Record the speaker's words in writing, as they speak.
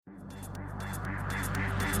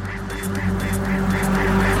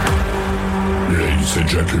Ladies and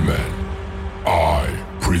gentlemen, I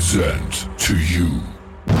present to you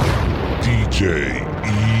DJ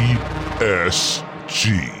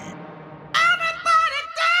EST.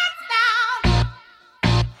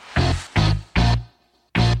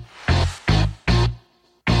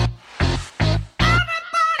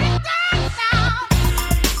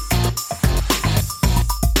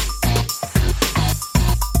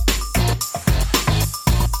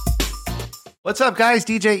 What's up, guys?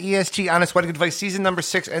 DJ EST, Honest Wedding Advice, season number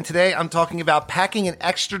 6, and today I'm talking about packing an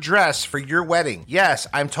extra dress for your wedding. Yes,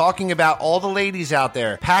 I'm talking about all the ladies out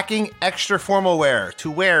there packing extra formal wear to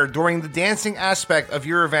wear during the dancing aspect of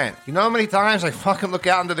your event. You know how many times I fucking look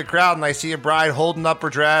out into the crowd and I see a bride holding up her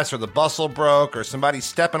dress, or the bustle broke, or somebody's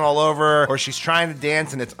stepping all over her, or she's trying to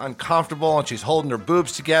dance and it's uncomfortable and she's holding her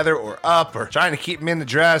boobs together or up, or trying to keep them in the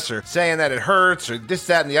dress, or saying that it hurts, or this,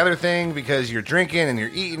 that, and the other thing because you're drinking and you're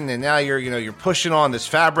eating and now you're pushing on this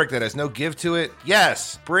fabric that has no give to it.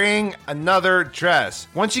 Yes, bring another dress.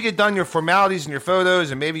 Once you get done your formalities and your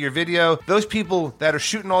photos and maybe your video, those people that are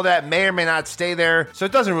shooting all that may or may not stay there, so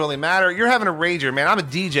it doesn't really matter. You're having a rager, man. I'm a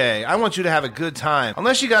DJ. I want you to have a good time.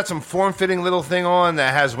 Unless you got some form-fitting little thing on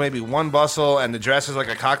that has maybe one bustle and the dress is like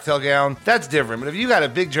a cocktail gown, that's different. But if you got a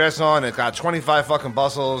big dress on, it's got 25 fucking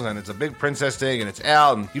bustles and it's a big princess thing and it's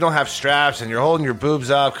out and you don't have straps and you're holding your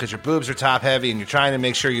boobs up because your boobs are top heavy and you're trying to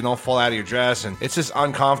make sure you don't fall out of your dress, and it's just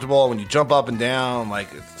uncomfortable when you jump up and down, like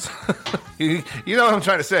it's you know what I'm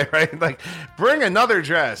trying to say, right? Like, bring another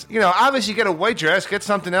dress. Obviously get a white dress, get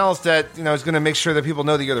something else that is going to make sure that people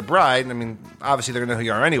know that you're the bride. I mean, obviously they're going to know who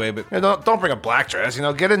you are anyway, but don't bring a black dress.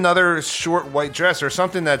 Get another short white dress or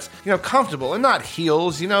something that's comfortable and not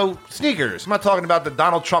heels. Sneakers. I'm not talking about the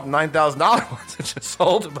Donald Trump $9,000 ones that just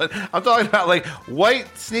sold, but I'm talking about like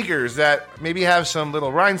white sneakers that maybe have some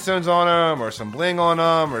little rhinestones on them or some bling on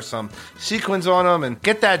them or some sequins on them, and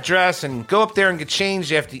get that dress and go up there and get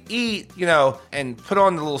changed after you eat, and put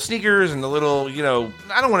on the little sneakers and the little,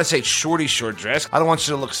 I don't want to say short dress. I don't want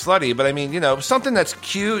you to look slutty, but I mean, something that's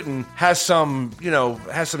cute and has some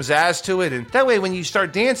zazz to it. And that way, when you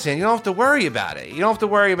start dancing, you don't have to worry about it. You don't have to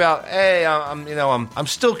worry about, hey, I'm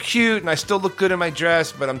still cute and I still look good in my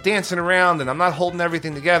dress, but I'm dancing around and I'm not holding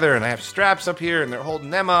everything together and I have straps up here and they're holding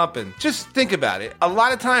them up. And just think about it. A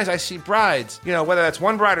lot of times I see brides, whether that's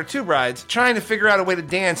one bride or two brides, trying to figure out a way to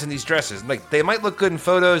dance in these dresses. Like, they might look good in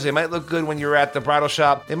photos, they might look good when you're at the bridal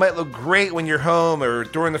shop, they might look great when you're home or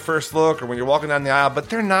during the first look or when you're walking down the aisle, but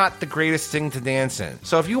they're not the greatest thing to dance in.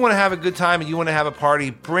 So if you want to have a good time and you want to have a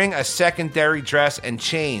party, bring a secondary dress and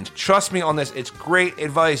change. Trust me on this, it's great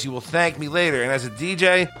advice. You will thank me later. And as a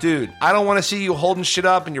DJ, dude, I don't want to see you holding shit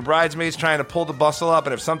up and your bridesmaids trying to pull the bustle up,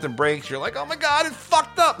 and if something breaks, you're like, oh my God, it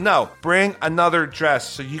fucked up. No, bring another dress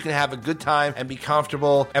so you can have a good time and be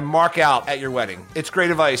comfortable and mark out at your wedding. It's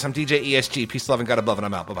great advice. I'm DJ EST. Peace, love, and God above, and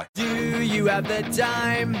I'm out. Bye-bye. Do you have the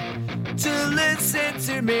time to listen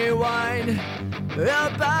to me whine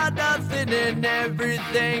about nothing and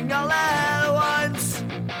everything all at once?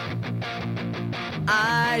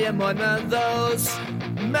 I am one of those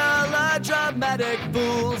melodramatic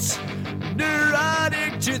fools,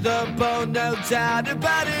 neurotic to the bone, no doubt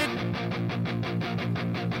about it.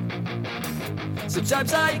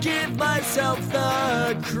 Sometimes I give myself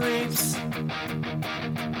the creeps.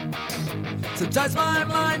 Sometimes my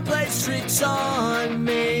mind plays tricks on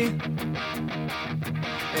me.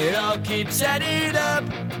 It all keeps adding up.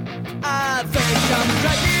 I think I'm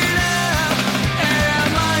cracking up.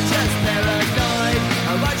 Am I just paranoid?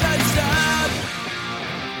 Am I just up?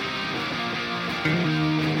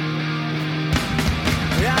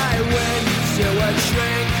 I went to a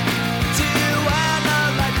shrink to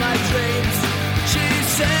analyze my dreams. She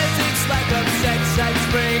says it's like a sex that's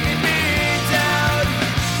bringing me down.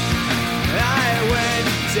 I went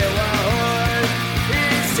to a whore. He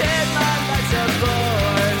said my life's a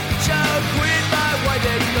bore. Choke with my wife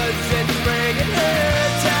because it's bringing her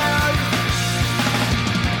down.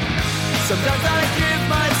 Sometimes I give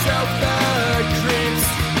myself the creeps.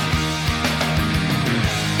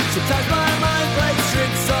 Sometimes my mind plays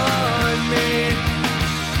tricks on me.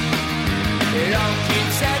 It all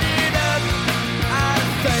keeps adding up. I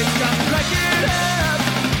think I'm cracking up.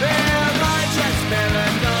 Am I just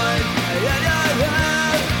paranoid?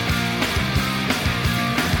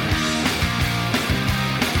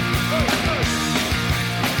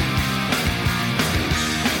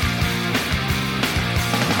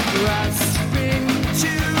 Grass